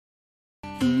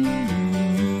Welcome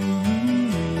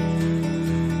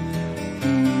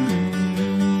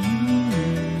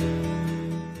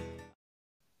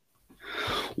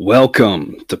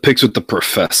to Picks with the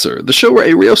Professor, the show where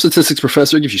a real statistics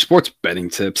professor gives you sports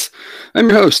betting tips. I'm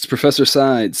your host, Professor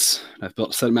Sides. I've built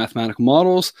a set of mathematical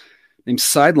models named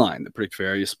Sideline that predict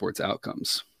various sports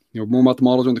outcomes. You'll learn more about the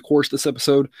model during the course of this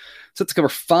episode. Set to cover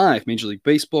 5 Major League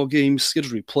Baseball games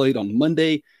scheduled to be played on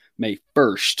Monday, May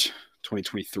 1st,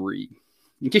 2023.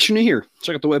 In case you're new here,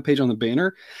 check out the webpage on the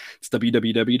banner. It's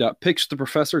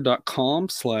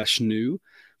www.pickswiththeprofessor.com/new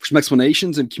for some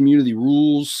explanations and community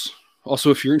rules. Also,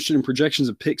 if you're interested in projections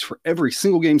and picks for every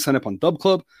single game, sign up on Dub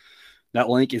Club. That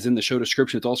link is in the show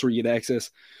description. It's also where you get access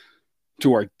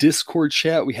to our Discord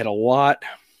chat. We had a lot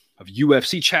of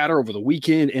UFC chatter over the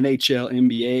weekend, NHL,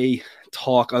 NBA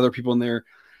talk, other people in there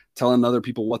telling other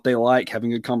people what they like, having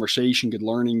good conversation, good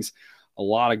learnings, a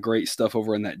lot of great stuff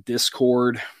over in that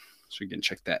Discord. So you can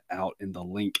check that out in the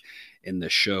link in the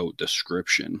show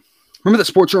description. Remember that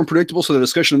sports are unpredictable, so the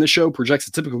discussion on this show projects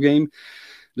a typical game.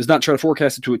 Does not try to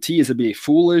forecast it to a T, as it'd be a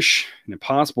foolish and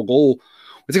impossible goal.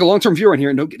 We take a long-term view on here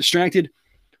and don't get distracted.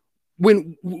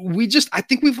 When I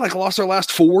think we've lost our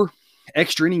last 4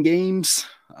 extra inning games,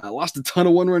 lost a ton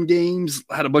of one-run games,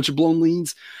 had a bunch of blown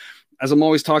leads. As I'm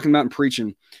always talking about and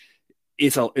preaching,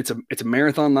 it's a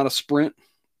marathon, not a sprint.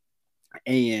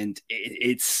 And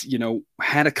it's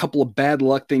had a couple of bad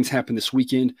luck things happen this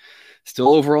weekend. Still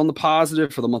over on the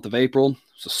positive for the month of April.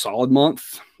 It's a solid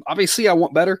month. Obviously, I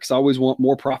want better because I always want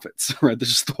more profits, right? This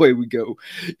is the way we go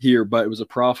here. But it was a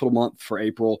profitable month for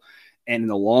April. And in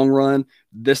the long run,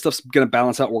 this stuff's going to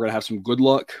balance out. We're going to have some good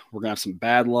luck. We're going to have some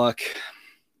bad luck.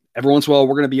 Every once in a while,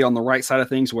 we're going to be on the right side of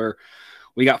things where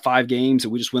we got 5 games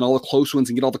and we just win all the close ones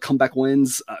and get all the comeback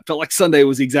wins. Felt like Sunday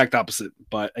was the exact opposite.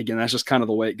 But again, that's just kind of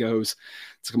the way it goes.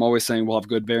 So I'm always saying we'll have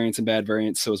good variance and bad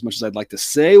variance. So as much as I'd like to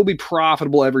say we'll be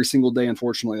profitable every single day,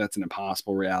 unfortunately, that's an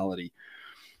impossible reality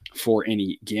for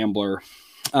any gambler.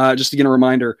 Just again, a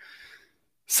reminder,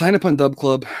 sign up on Dub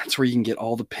Club. That's where you can get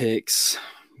all the picks.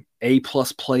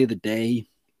 A-plus play of the day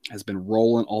has been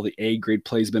rolling. All the A-grade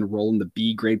plays have been rolling. The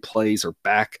B-grade plays are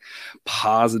back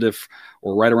positive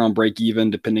or right around break even,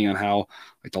 depending on how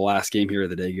the last game here of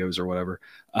the day goes or whatever.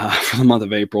 For the month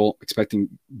of April, expecting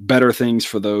better things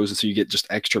for those. And so you get just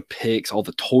extra picks, all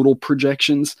the total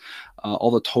projections,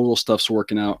 all the total stuff's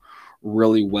working out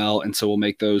really well. And so we'll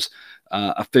make those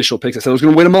official picks. I said I was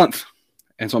going to wait a month.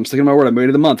 And so I'm sticking to my word. I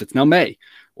waited a month. It's now May,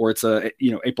 or it's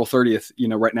April 30th,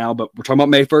 right now, but we're talking about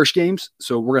May 1st games.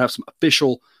 So we're going to have some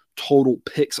official total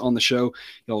picks on the show,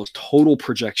 those total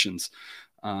projections.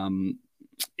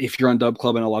 If you're on Dub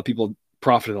Club, and a lot of people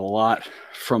profited a lot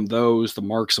from those, the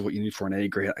marks of what you need for an A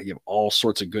grade. I give all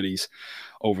sorts of goodies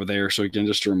over there. So again,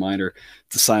 just a reminder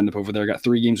to sign up over there. I got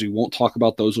 3 games we won't talk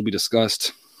about. Those will be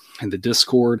discussed in the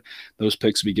Discord. Those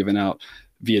picks will be given out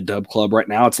via Dub Club. Right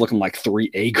now, it's looking like 3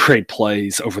 A grade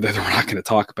plays over there that we're not going to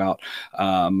talk about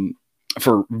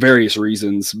for various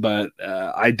reasons. But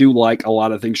I do like a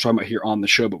lot of things talking about here on the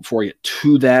show. But before I get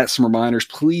to that, some reminders.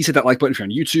 Please hit that like button if you're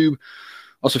on YouTube.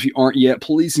 Also, if you aren't yet,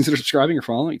 please consider subscribing or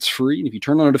following. It's free. And if you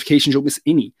turn on notifications, you'll miss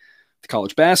any of the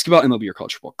college basketball, MLB, or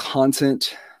college football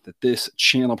content that this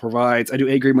channel provides. I do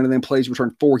A-grade money line plays,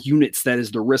 return 4 units. That is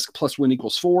the risk plus win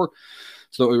equals 4.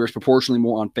 So we risk proportionally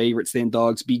more on favorites than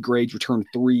dogs. B grades return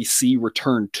 3, C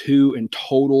return 2. In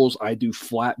totals, I do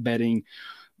flat betting.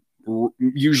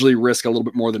 Usually risk a little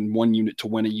bit more than 1 unit to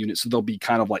win a unit. So they'll be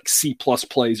kind of like C plus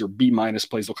plays or B minus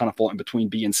plays. They'll kind of fall in between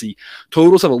B and C.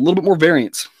 Totals have a little bit more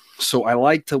variance. So I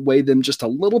like to weigh them just a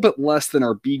little bit less than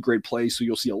our B grade plays. So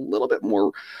you'll see a little bit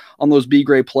more on those B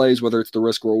grade plays, whether it's the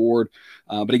risk reward.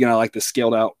 But again, I like the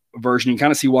scaled out version. You can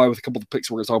kind of see why with a couple of the picks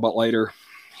we're going to talk about later.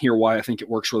 Here why I think it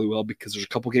works really well, because there's a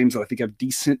couple games that I think have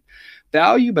decent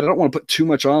value, but I don't want to put too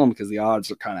much on them because the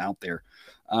odds are kind of out there.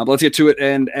 But let's get to it.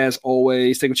 And as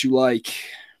always, take what you like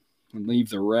and leave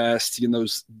the rest. Again,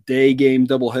 those day game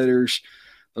doubleheaders,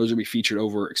 those will be featured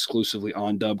over exclusively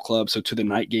on Dub Club. So to the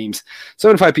night games,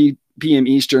 7:05 p.m.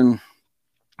 Eastern,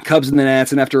 Cubs and the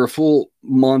Nats. And after a full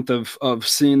month of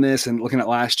seeing this and looking at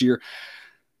last year,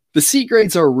 the C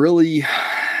grades are really,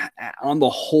 on the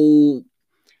whole,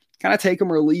 kind of take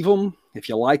them or leave them. If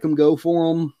you like them, go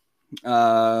for them.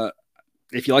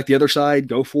 If you like the other side,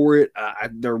 go for it.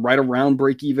 They're right around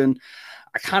break even.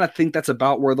 I kind of think that's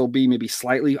about where they'll be, maybe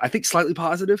slightly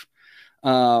positive.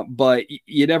 But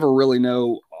you never really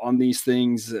know on these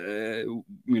things,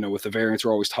 with the variance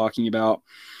we're always talking about.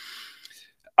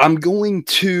 I'm going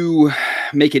to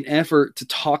make an effort to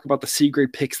talk about the C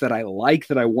grade picks that I like,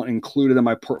 that I want included in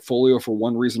my portfolio for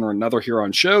one reason or another here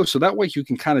on show. So that way you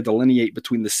can kind of delineate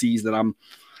between the C's that I'm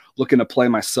looking to play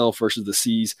myself versus the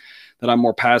C's that I'm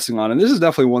more passing on. And this is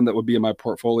definitely one that would be in my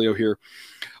portfolio here.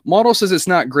 Model says it's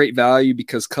not great value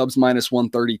because Cubs minus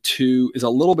 132 is a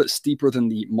little bit steeper than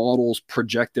the model's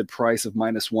projected price of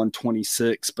minus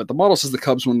 126. But the model says the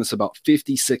Cubs win this about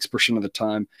 56% of the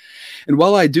time. And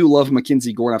while I do love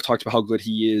Mackenzie Gore, and I've talked about how good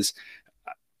he is,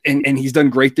 and he's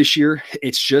done great this year,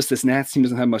 it's just this Nats team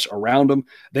doesn't have much around them.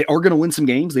 They are going to win some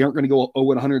games. They aren't going to go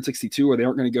 0-162, or they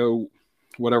aren't going to go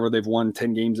whatever they've won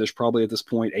 10 games-ish probably at this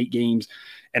point, 8 games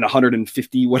and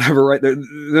 150, whatever, right? They're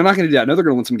not going to do that. No, they're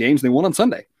going to win some games. They won on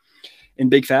Sunday in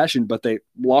big fashion, but they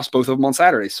lost both of them on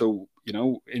Saturday. So,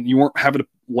 and you weren't having to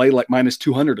lay like minus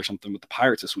 200 or something with the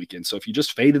Pirates this weekend. So if you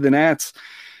just faded the Nats,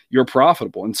 you're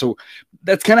profitable. And so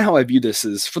that's kind of how I view this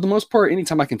is, for the most part,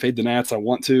 anytime I can fade the Nats, I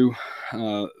want to.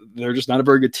 They're just not a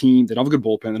very good team. They don't have a good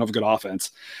bullpen. They don't have a good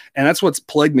offense. And that's what's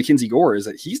plagued Mackenzie Gore, is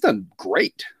that he's done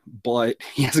great, but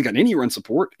he hasn't got any run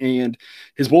support, and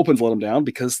his bullpen's let him down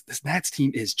because this Nats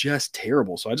team is just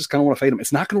terrible. So I just kind of want to fade him.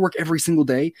 It's not going to work every single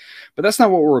day, but that's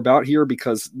not what we're about here,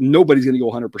 because nobody's going to go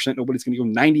 100%. Nobody's going to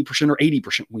go 90% or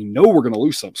 80%. We know we're going to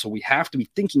lose some. So we have to be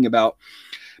thinking about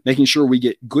making sure we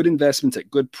get good investments at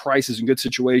good prices and good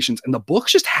situations. And the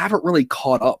books just haven't really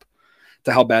caught up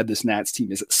to how bad this Nats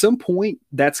team is. At some point,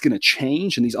 that's going to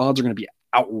change, and these odds are going to be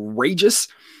outrageous,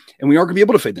 and we aren't going to be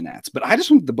able to fade the Nats. But I just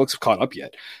don't think the books have caught up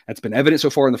yet. That's been evident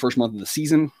so far in the first month of the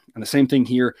season, and the same thing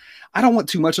here. I don't want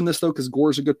too much on this, though, because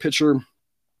Gore's a good pitcher.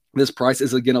 This price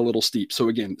is, again, a little steep. So,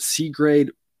 again, C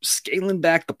grade, scaling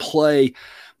back the play,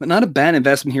 but not a bad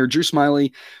investment here. Drew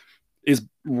Smyly is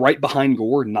right behind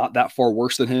Gore, not that far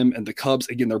worse than him. And the Cubs,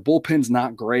 again, their bullpen's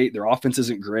not great. Their offense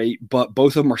isn't great, but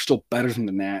both of them are still better than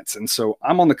the Nats. And so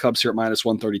I'm on the Cubs here at minus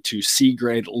 132, C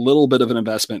grade, a little bit of an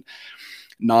investment,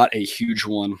 not a huge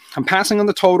one. I'm passing on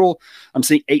the total. I'm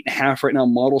seeing 8.5 right now.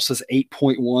 Model says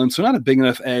 8.1, so not a big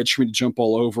enough edge for me to jump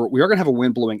all over. We are going to have a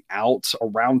wind blowing out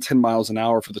around 10 miles an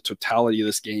hour for the totality of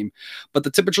this game, but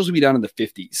the temperatures will be down in the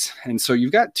 50s. And so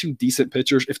you've got two decent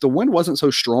pitchers. If the wind wasn't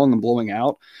so strong and blowing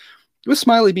out, with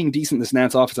Smyly being decent, this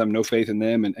Nats offense, I have no faith in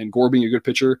them, and Gore being a good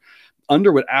pitcher,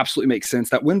 under would absolutely make sense.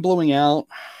 That wind blowing out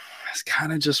is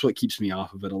kind of just what keeps me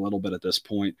off of it a little bit at this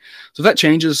point. So if that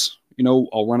changes,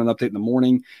 I'll run an update in the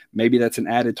morning. Maybe that's an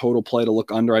added total play to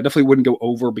look under. I definitely wouldn't go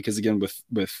over, because, again, with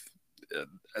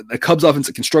a Cubs offense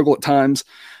that can struggle at times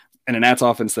and a Nats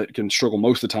offense that can struggle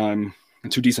most of the time,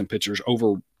 and two decent pitchers,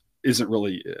 over isn't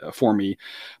really for me.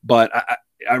 But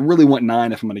I really want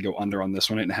 9 if I'm going to go under on this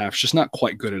one. 8.5. It's just not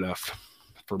quite good enough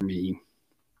for me.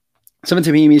 7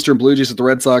 p.m. Eastern, Blue Jays with the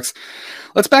Red Sox.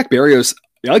 Let's back Berrios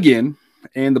again,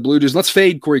 and the Blue Jays. Let's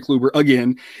fade Corey Kluber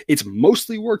again. It's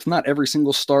mostly worked, not every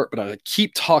single start, but I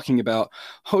keep talking about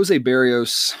Jose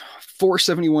Berrios,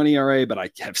 4.71 ERA, but I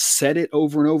have said it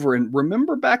over and over. And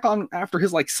remember back on after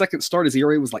his second start, his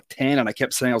ERA was 10, and I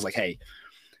kept saying, I was like, hey,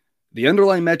 the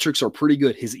underlying metrics are pretty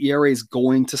good. His ERA is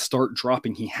going to start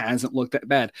dropping. He hasn't looked that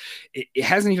bad. It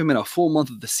hasn't even been a full month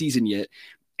of the season yet,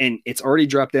 and it's already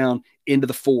dropped down into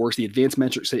the 4s. The advanced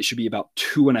metrics say it should be about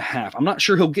 2.5. I'm not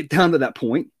sure he'll get down to that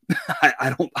point.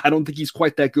 I don't think he's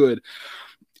quite that good,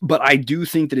 but I do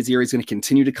think that his ERA is going to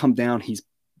continue to come down. He's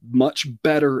much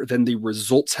better than the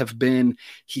results have been.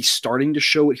 He's starting to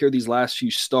show it here these last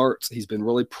few starts. He's been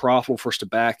really profitable first to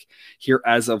back here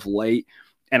as of late.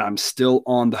 And I'm still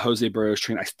on the Jose Berrios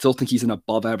train. I still think he's an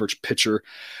above average pitcher.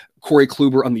 Corey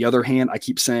Kluber, on the other hand, I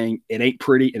keep saying it ain't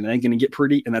pretty and it ain't going to get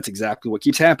pretty. And that's exactly what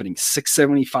keeps happening.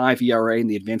 6.75 ERA, and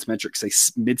the advanced metrics say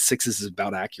mid 6s is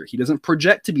about accurate. He doesn't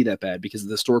project to be that bad because of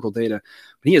the historical data,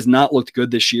 but he has not looked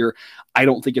good this year. I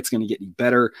don't think it's going to get any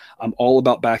better. I'm all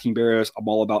about backing Berrios. I'm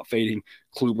all about fading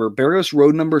Kluber. Berrios'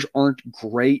 road numbers aren't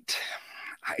great.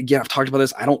 Again, I've talked about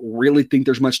this. I don't really think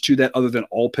there's much to that other than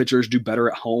all pitchers do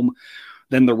better at home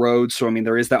than the road. So, I mean,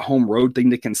 there is that home road thing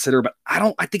to consider, but I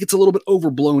think it's a little bit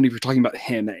overblown if you're talking about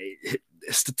him.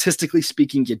 Statistically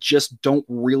speaking, you just don't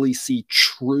really see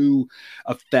true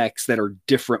effects that are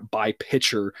different by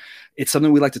pitcher. It's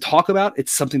something we like to talk about.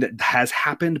 It's something that has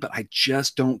happened, but I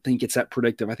just don't think it's that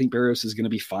predictive. I think Berrios is going to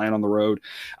be fine on the road.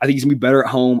 I think he's going to be better at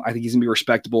home. I think he's going to be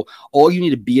respectable. All you need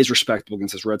to be is respectable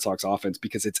against this Red Sox offense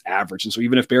because it's average. And so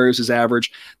even if Berrios is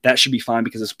average, that should be fine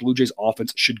because this Blue Jays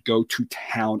offense should go to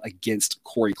town against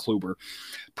Corey Kluber.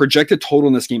 Projected total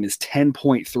in this game is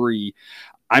 10.3.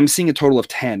 I'm seeing a total of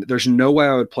 10. There's no way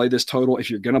I would play this total. If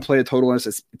you're going to play a total on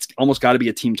this, it's almost got to be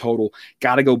a team total.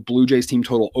 Got to go Blue Jays team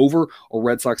total over or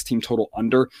Red Sox team total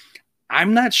under.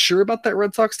 I'm not sure about that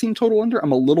Red Sox team total under.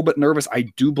 I'm a little bit nervous. I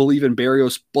do believe in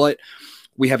Berrios, but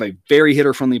We have a very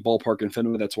hitter-friendly ballpark in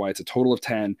Fenway. That's why it's a total of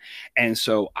 10. And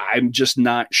so I'm just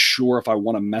not sure if I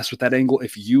want to mess with that angle.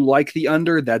 If you like the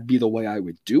under, that'd be the way I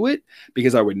would do it,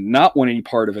 because I would not want any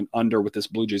part of an under with this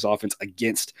Blue Jays offense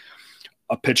against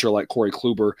a pitcher like Corey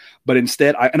Kluber. But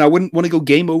instead, I wouldn't want to go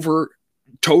game over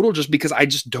total, just because I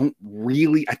just don't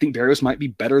really, I think Berrios might be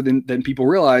better than people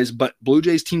realize, but Blue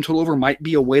Jays team total over might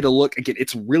be a way to look. Again,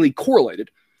 it's really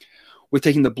correlated with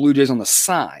taking the Blue Jays on the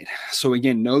side. So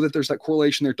again, know that there's that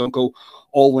correlation there. Don't go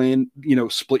all in,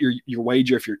 split your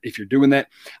wager if you're doing that.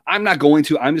 I'm not going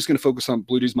to. I'm just going to focus on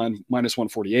Blue Jays minus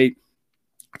 148.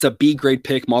 It's a B grade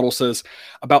pick. Model says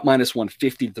about minus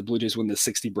 150 that the Blue Jays win this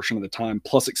 60% of the time,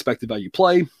 plus expected value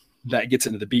play. That gets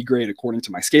into the B grade according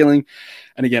to my scaling.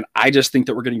 And again, I just think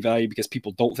that we're getting value because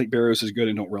people don't think Berrios is good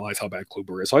and don't realize how bad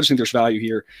Kluber is. So I just think there's value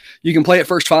here. You can play it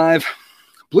first 5.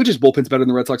 Blue Jays bullpen's better than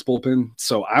the Red Sox bullpen,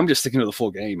 so I'm just sticking to the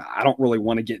full game. I don't really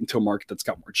want to get into a market that's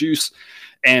got more juice,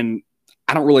 and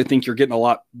I don't really think you're getting a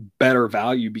lot better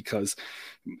value because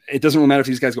it doesn't really matter if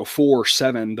these guys go 4 or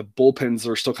 7. The bullpens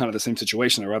are still kind of the same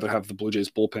situation. I'd rather have the Blue Jays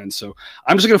bullpen, so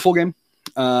I'm just going to full game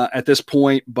at this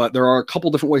point, but there are a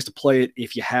couple different ways to play it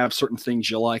if you have certain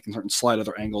things you like and certain slight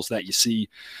other angles that you see.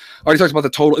 I already talked about the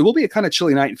total. It will be a kind of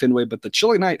chilly night in Fenway, but the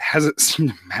chilly night hasn't seemed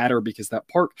to matter because that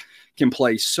park can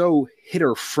play so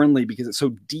hitter friendly because it's so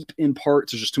deep in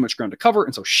parts. There's just too much ground to cover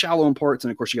and so shallow in parts.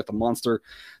 And of course you got the monster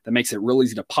that makes it real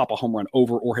easy to pop a home run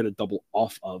over or hit a double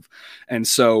off of. And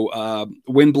so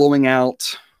wind blowing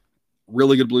out,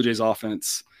 really good Blue Jays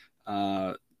offense.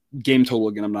 Game total,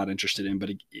 again, I'm not interested in, but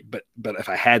if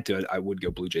I had to, I would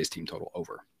go Blue Jays team total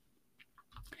over.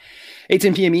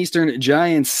 8:10 p.m. Eastern,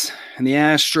 Giants and the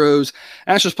Astros.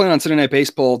 Astros playing on Sunday Night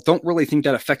Baseball. Don't really think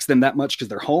that affects them that much because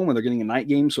they're home and they're getting a night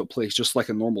game, so it plays just like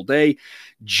a normal day.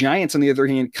 Giants, on the other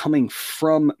hand, coming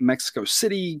from Mexico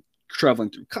City, traveling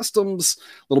through customs,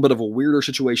 a little bit of a weirder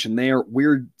situation there.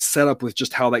 Weird setup with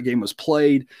just how that game was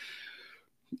played.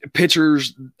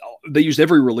 Pitchers, they used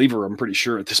every reliever, I'm pretty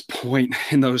sure, at this point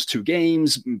in those 2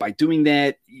 games. By doing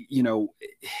that,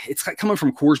 it's coming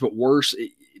from Coors, but worse.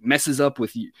 It messes up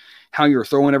with how you're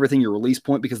throwing everything, your release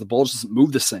point, because the ball just doesn't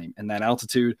move the same in that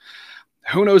altitude.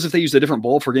 Who knows if they used a different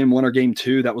ball for game 1 or game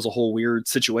 2? That was a whole weird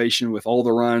situation with all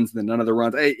the runs and then none of the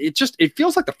runs. It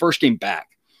feels like the first game back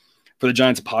for the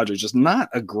Giants and Padres. Just not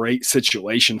a great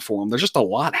situation for them. There's just a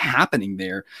lot happening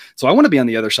there. So I want to be on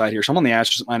the other side here. So I'm on the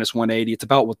Astros at minus 180. It's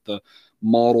about what the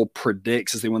model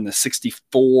predicts as they win the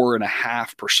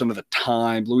 64.5% of the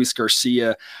time. Luis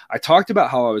Garcia, I talked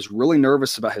about how I was really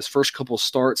nervous about his first couple of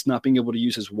starts, not being able to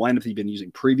use his windup he'd been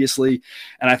using previously.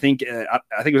 And I think it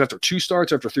was after 2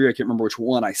 starts, after 3, I can't remember which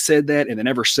one. I said that. And then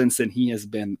ever since then, he has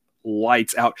been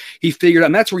lights out. He figured out,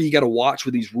 and that's where you got to watch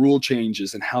with these rule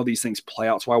changes and how these things play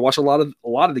out. So I watch a lot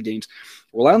of the games,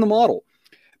 rely on the model,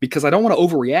 because I don't want to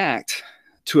overreact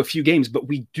to a few games, but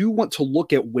we do want to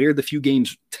look at where the few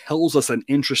games tells us an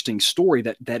interesting story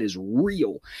that is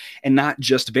real and not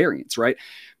just variance, right?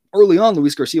 Early on,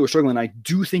 Luis Garcia was struggling. I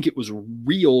do think it was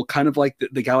real, kind of like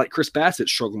the guy like Chris Bassett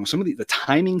struggling with some of the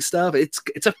timing stuff.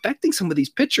 It's affecting some of these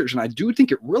pitchers, and I do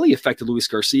think it really affected Luis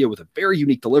Garcia with a very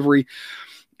unique delivery.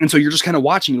 And so you're just kind of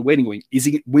watching and waiting, going, when's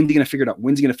he going to figure it out?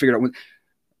 When's he going to figure it out?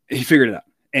 He figured it out.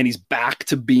 And he's back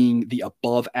to being the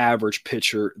above average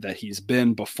pitcher that he's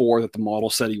been before, that the model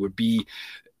said he would be.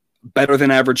 Better than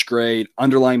average grade,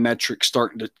 underlying metrics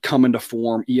starting to come into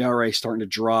form, ERA starting to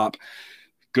drop.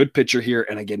 Good pitcher here.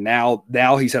 And again, now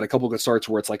he's had a couple of good starts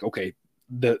where it's like, okay,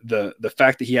 the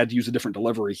fact that he had to use a different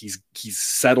delivery, he's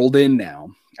settled in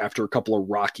now after a couple of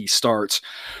rocky starts.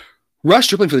 Rush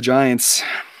Stripling for the Giants,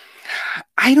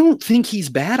 I don't think he's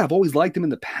bad. I've always liked him in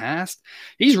the past.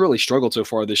 He's really struggled so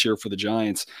far this year for the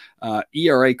Giants.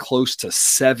 ERA close to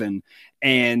 7,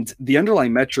 and the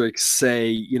underlying metrics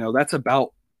say, that's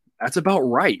about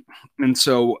right. And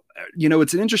so,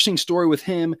 it's an interesting story with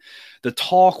him. The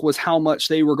talk was how much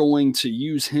they were going to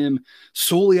use him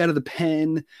solely out of the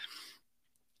pen,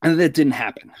 and that didn't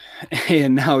happen.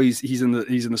 And now he's in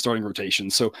the starting rotation.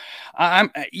 So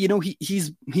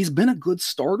he's been a good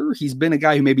starter. He's been a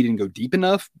guy who maybe didn't go deep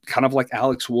enough, kind of like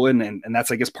Alex Wood. And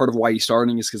that's, I guess, part of why he's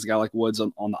starting is because a guy like Wood's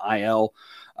on the IL,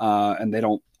 and they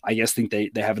don't, I guess, think they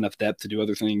have enough depth to do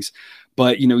other things.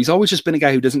 But, he's always just been a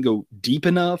guy who doesn't go deep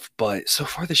enough. But so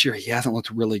far this year, he hasn't looked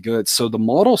really good. So the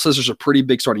model says there's a pretty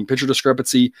big starting pitcher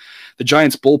discrepancy. The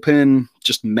Giants bullpen,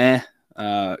 just meh.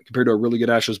 Compared to a really good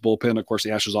Astros bullpen. Of course, the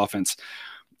Astros offense,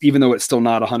 even though it's still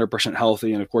not 100%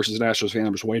 healthy, and of course, as an Astros fan,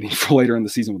 I'm just waiting for later in the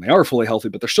season when they are fully healthy,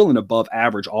 but they're still an above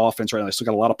average offense right now. They still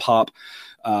got a lot of pop.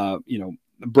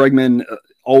 Bregman,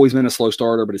 always been a slow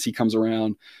starter, but as he comes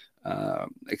around,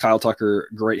 Kyle Tucker,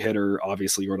 great hitter.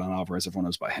 Obviously, Jordan Alvarez, everyone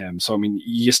knows by him. So, I mean,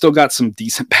 you still got some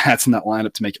decent bats in that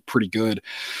lineup to make it pretty good.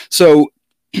 So,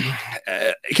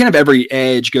 kind of every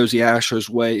edge goes the Astros'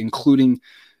 way, including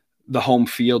the home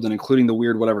field and including the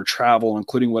weird whatever travel,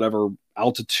 including whatever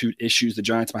altitude issues the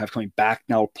Giants might have coming back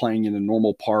now playing in a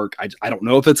normal park. I don't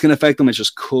know if it's going to affect them. It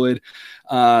just could.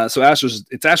 So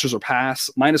Astros or pass.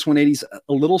 Minus 180 is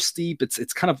a little steep.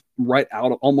 It's kind of right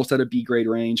out of almost at a B grade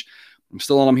range. I'm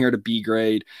still on them here to B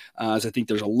grade, as I think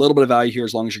there's a little bit of value here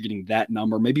as long as you're getting that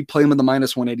number. Maybe play them in the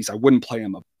minus 180s. I wouldn't play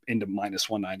them into minus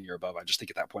 190 or above. I just think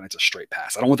at that point it's a straight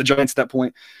pass. I don't want the Giants at that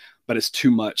point, but it's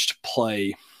too much to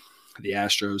play the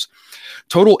Astros.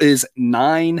 Total is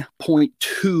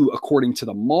 9.2 according to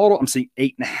the model. I'm seeing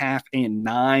 8.5 and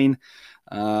 9.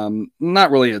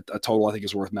 Not really a total I think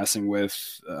is worth messing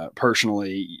with.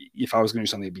 Personally, if I was going to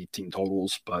do something, it'd be team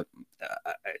totals, but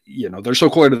they're so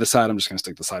clear to the side. I'm just going to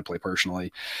stick to side play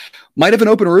personally. Might have an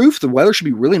open roof. The weather should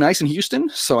be really nice in Houston,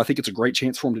 so I think it's a great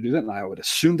chance for them to do that, and I would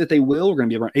assume that they will. We're going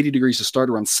to be around 80 degrees to start,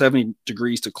 around 70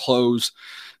 degrees to close.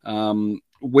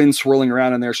 Wind swirling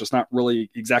around in there, so it's not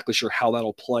really exactly sure how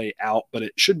that'll play out, but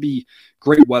it should be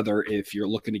great weather if you're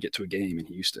looking to get to a game in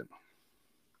Houston.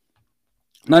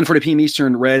 9:40 p.m.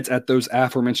 Eastern, Reds at those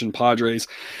aforementioned Padres.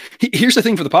 Here's the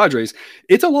thing for the Padres.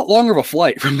 It's a lot longer of a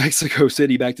flight from Mexico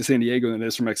City back to San Diego than it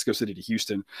is from Mexico City to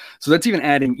Houston. So that's even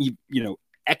adding,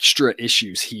 extra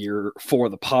issues here for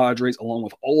the Padres, along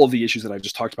with all of the issues that I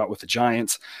just talked about with the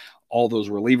Giants, all those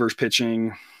relievers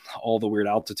pitching, all the weird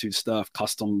altitude stuff,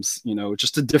 customs,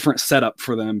 just a different setup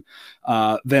for them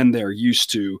than they're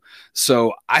used to.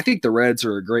 So I think the Reds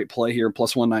are a great play here.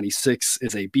 Plus 196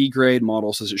 is a B grade.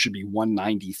 Model says it should be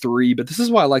 193, but this is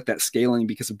why I like that scaling,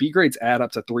 because the B grades add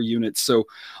up to 3 units. So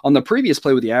on the previous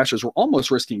play with the Astros, we're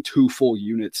almost risking 2 full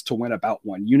units to win about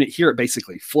 1 unit. Here it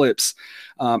basically flips,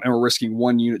 and we're risking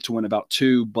 1 unit to win about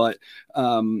 2. But,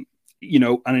 on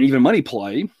an even money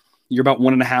play, you're about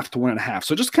 1.5 to 1.5.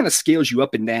 So it just kind of scales you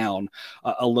up and down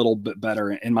a little bit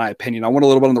better, in my opinion. I want a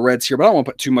little bit on the Reds here, but I don't want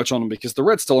to put too much on them because the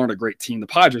Reds still aren't a great team. The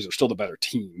Padres are still the better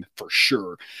team for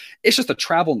sure. It's just the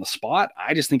travel in the spot.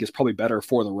 I just think it's probably better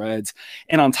for the Reds.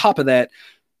 And on top of that,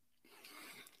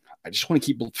 I just want to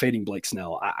keep fading Blake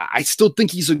Snell. I still think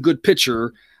he's a good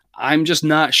pitcher. I'm just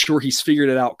not sure he's figured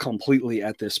it out completely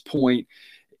at this point.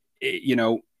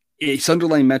 His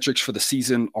underlying metrics for the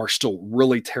season are still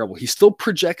really terrible. He still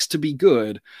projects to be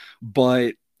good,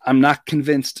 but I'm not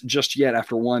convinced just yet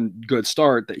after one good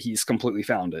start that he's completely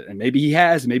found it. And maybe he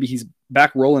has, maybe he's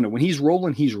back rolling. And when he's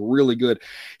rolling, he's really good.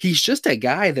 He's just a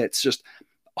guy that's just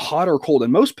hot or cold.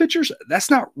 And most pitchers,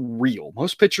 that's not real.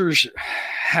 Most pitchers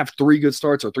have 3 good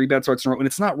starts or 3 bad starts in a row, and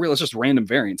it's not real. It's just random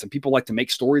variance. And people like to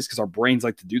make stories because our brains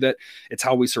like to do that. It's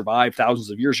how we survived thousands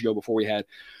of years ago before we had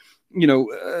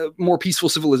more peaceful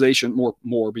civilization,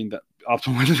 more being that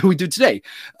optimal than we do today.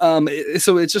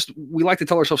 So it's just, we like to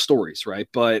tell ourselves stories, right?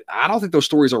 But I don't think those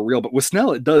stories are real. But with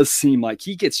Snell, it does seem like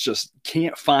he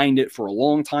can't find it for a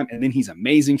long time. And then he's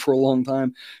amazing for a long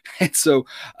time. And so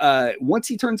once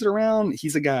he turns it around,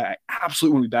 he's a guy I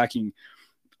absolutely want to be backing,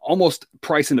 almost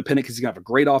price independent, because he's going to have a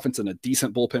great offense and a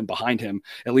decent bullpen behind him,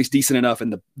 at least decent enough in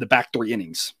the back 3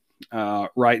 innings.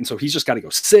 Right. And so he's just got to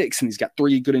go 6, and he's got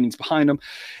 3 good innings behind him.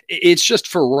 It's just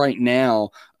for right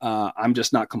now, I'm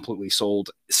just not completely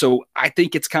sold. So I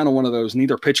think it's kind of one of those,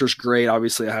 neither pitcher's great.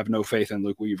 Obviously, I have no faith in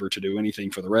Luke Weaver to do anything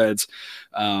for the Reds.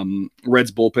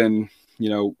 Reds bullpen,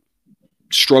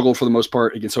 struggled for the most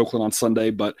part against Oakland on Sunday,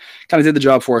 but kind of did the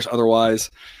job for us otherwise.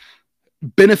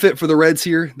 Benefit for the Reds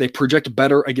here, they project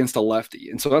better against a lefty.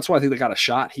 And so that's why I think they got a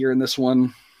shot here in this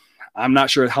one. I'm not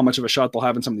sure how much of a shot they'll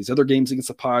have in some of these other games against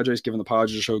the Padres, given the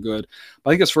Padres are so good. But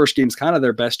I think this first game is kind of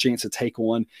their best chance to take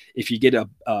one. If you get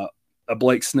a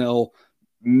Blake Snell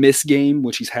miss game,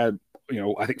 which he's had,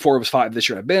 I think 4 of his 5 this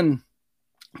year have been,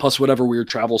 plus whatever weird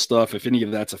travel stuff, if any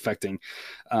of that's affecting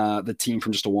the team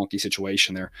from just a wonky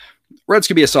situation there. Reds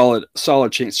could be a solid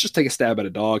chance. Just take a stab at a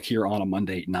dog here on a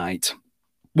Monday night.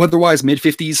 Weather-wise,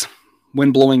 mid-50s,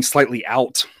 wind blowing slightly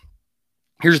out.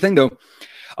 Here's the thing, though.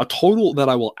 A total that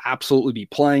I will absolutely be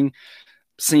playing,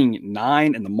 seeing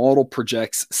 9, and the model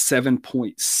projects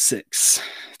 7.6.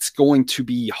 It's going to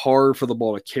be hard for the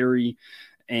ball to carry.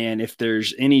 And if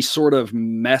there's any sort of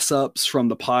mess ups from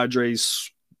the Padres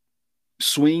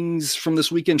swings from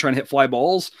this weekend trying to hit fly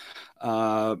balls,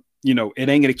 it ain't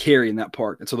going to carry in that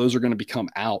park. And so those are going to become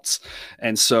outs.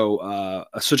 And so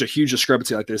such a huge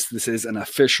discrepancy like this is an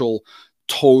official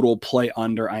total play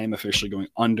under. I am officially going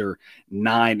under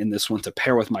 9 in this one to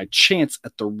pair with my chance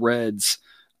at the Reds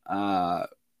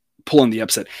pulling the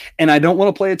upset. And I don't want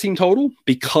to play a team total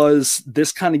because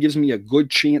this kind of gives me a good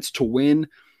chance to win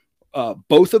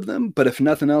both of them, but if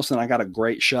nothing else, then I got a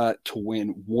great shot to win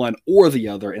one or the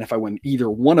other. And if I win either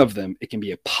one of them, it can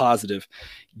be a positive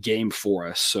game for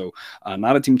us. So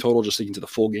not a team total, just sticking to the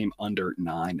full game under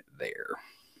 9 there.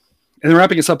 And then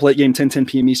wrapping us up late game, 10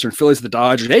 p.m. Eastern, Phillies the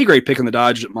Dodgers. A great pick on the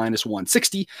Dodgers at minus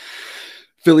 160.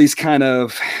 Phillies kind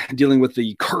of dealing with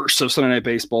the curse of Sunday Night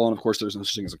Baseball. And of course, there's no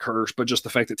such thing as a curse, but just the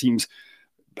fact that teams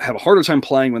have a harder time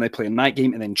playing when they play a night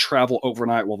game and then travel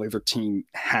overnight while the other team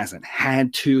hasn't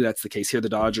had to. That's the case here. The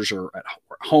Dodgers are at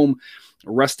home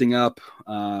resting up.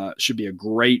 Should be a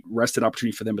great rested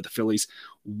opportunity for them, but the Phillies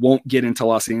won't get into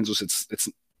Los Angeles. It's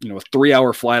a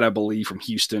 3-hour flight, I believe, from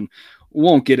Houston.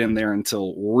 Won't get in there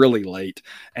until really late.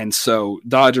 And so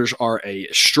Dodgers are a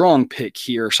strong pick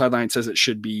here. Sideline says it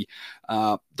should be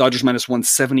Dodgers minus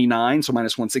 179, so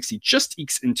minus 160 just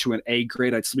ekes into an A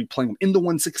grade. I'd still be playing them in the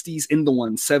 160s, in the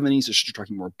 170s. So you're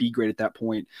talking more B grade at that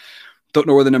point. Don't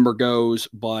know where the number goes,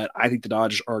 but I think the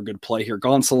Dodgers are a good play here.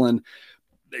 Gonsolin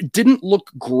didn't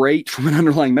look great from an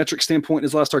underlying metric standpoint.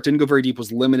 His last start didn't go very deep,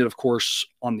 was limited, of course,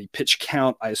 on the pitch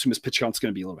count. I assume his pitch count's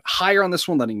going to be a little bit higher on this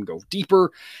one, letting him go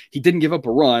deeper. He didn't give up a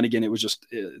run. Again, it was just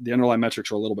the underlying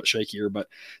metrics were a little bit shakier, but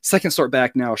second start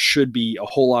back now should be a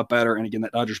whole lot better. And again,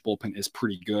 that Dodgers bullpen is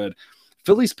pretty good.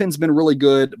 Phillies pin's been really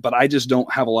good, but I just don't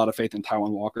have a lot of faith in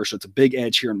Taijuan Walker. So it's a big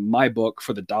edge here in my book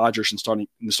for the Dodgers in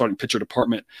the starting pitcher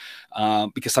department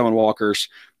because Taijuan Walker's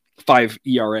 5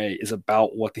 ERA is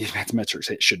about what the advanced metrics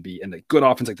it should be. And the good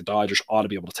offense like the Dodgers ought to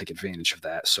be able to take advantage of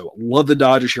that. So love the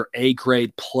Dodgers here. A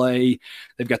grade play.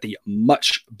 They've got the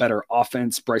much better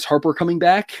offense. Bryce Harper coming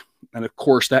back. And of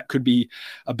course, that could be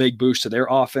a big boost to their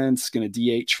offense. Going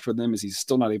to DH for them as he's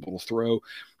still not able to throw.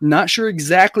 Not sure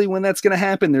exactly when that's going to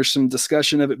happen. There's some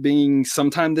discussion of it being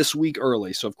sometime this week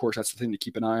early. So, of course, that's the thing to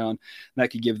keep an eye on. That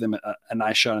could give them a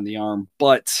nice shot in the arm.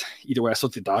 But either way, I still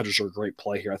think the Dodgers are a great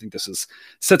play here. I think this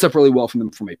sets up really well for them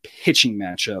from a pitching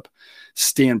matchup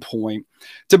standpoint.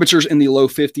 Temperatures in the low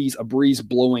 50s, a breeze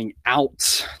blowing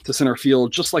out to center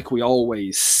field, just like we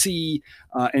always see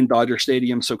in Dodger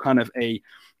Stadium. So kind of a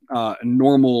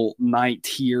normal night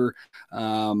here.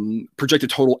 Projected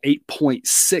total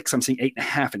 8.6. I'm seeing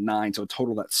 8.5 and 9. So a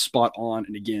total that's spot on.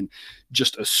 And again,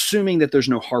 just assuming that there's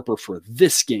no Harper for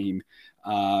this game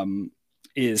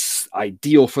is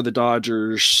ideal for the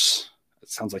Dodgers. It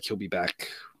sounds like he'll be back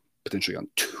potentially on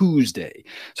Tuesday.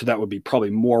 So that would be probably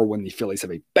more when the Phillies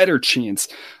have a better chance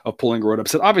of pulling a road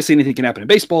upset. Obviously anything can happen in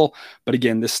baseball, but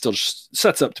again, this still just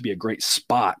sets up to be a great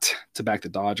spot to back the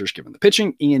Dodgers given the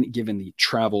pitching and given the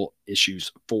travel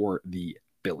issues for the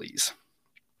Phillies.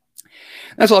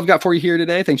 That's all I've got for you here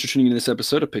today. Thanks for tuning into this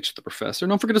episode of Picks with the Professor.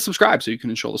 Don't forget to subscribe so you can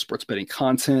enjoy the sports betting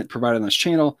content provided on this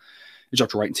channel. It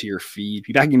dropped right into your feed.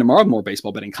 Be back again tomorrow with more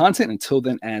baseball betting content. Until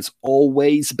then, as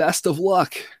always, best of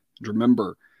luck. And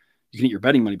remember, you can eat your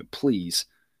betting money, but please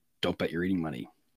don't bet your eating money.